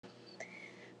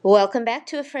Welcome back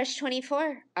to a Fresh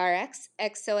 24 RX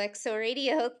XOXO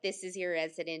Radio. This is your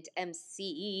resident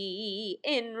MC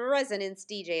in residence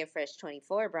DJ of Fresh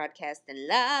 24, broadcasting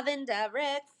live and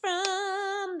direct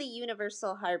from the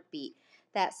Universal Heartbeat.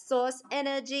 That source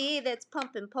energy that's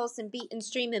pumping, pulsing, beating,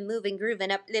 streaming, moving,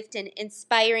 grooving, uplifting,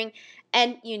 inspiring,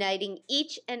 and uniting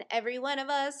each and every one of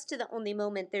us to the only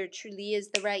moment there truly is,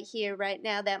 the right here, right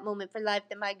now, that moment for life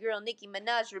that my girl Nicki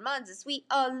Minaj reminds us we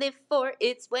all live for.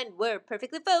 It's when we're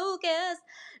perfectly focused,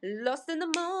 lost in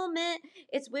the moment.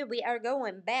 It's where we are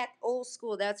going back old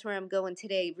school. That's where I'm going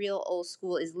today. Real old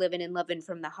school is living and loving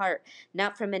from the heart,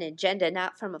 not from an agenda,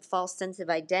 not from a false sense of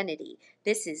identity.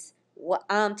 This is what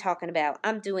I'm talking about.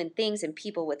 I'm doing things and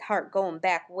people with heart, going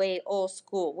back way old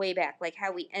school, way back. Like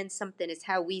how we end something is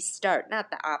how we start, not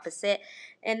the opposite.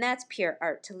 And that's pure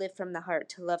art, to live from the heart,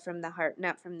 to love from the heart,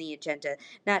 not from the agenda,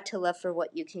 not to love for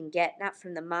what you can get, not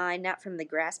from the mind, not from the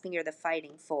grasping or the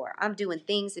fighting for. I'm doing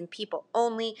things and people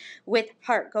only with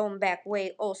heart, going back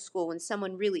way old school. When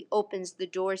someone really opens the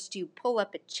doors to pull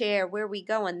up a chair, where we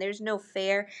going? There's no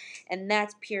fair. And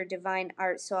that's pure divine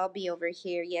art. So I'll be over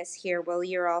here, yes, here, while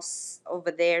you're all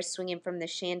over there swinging from the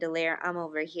chandelier. I'm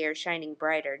over here shining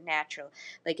brighter, natural,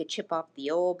 like a chip off the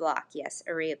old block. Yes,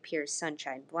 a ray of pure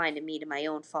sunshine, blinding me to my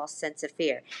own false sense of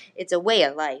fear. It's a way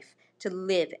of life to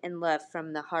live and love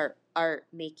from the heart. Art,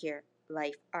 make your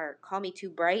life art. Call me too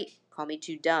bright, call me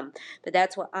too dumb, but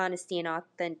that's what honesty and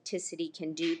authenticity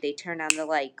can do. They turn on the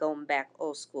light, going back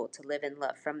old school, to live and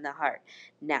love from the heart,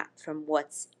 not from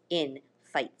what's in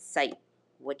fight sight.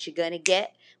 What you gonna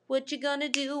get? What you gonna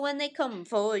do when they come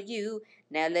for you?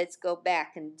 Now let's go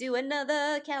back and do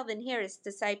another Calvin Harris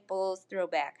Disciples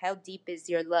throwback. How deep is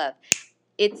your love?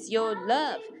 It's your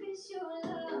love.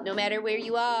 No matter where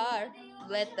you are,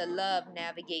 let the love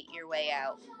navigate your way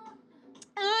out.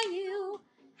 Are you?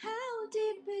 How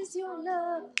deep is your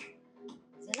love?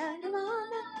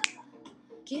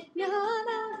 Keep your heart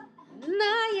out.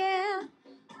 Nah, yeah.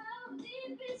 How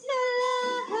deep is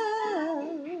your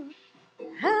love?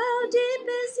 How deep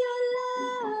is your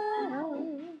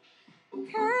love?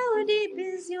 How deep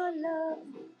is your love?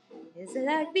 Is it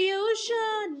like the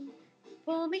ocean?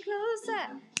 Pull me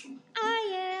closer.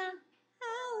 I am.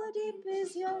 How deep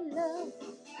is your love?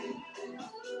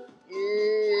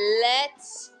 Let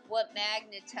what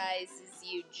magnetizes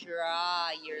you draw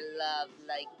your love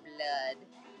like blood.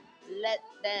 Let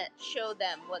that show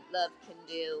them what love can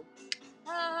do.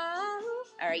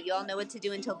 Alright, you all know what to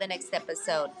do until the next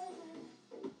episode.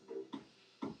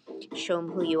 Show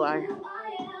them who you are.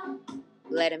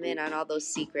 Let them in on all those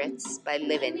secrets by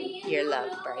living your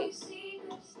love bright.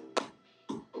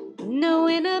 No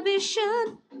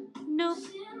inhibition, no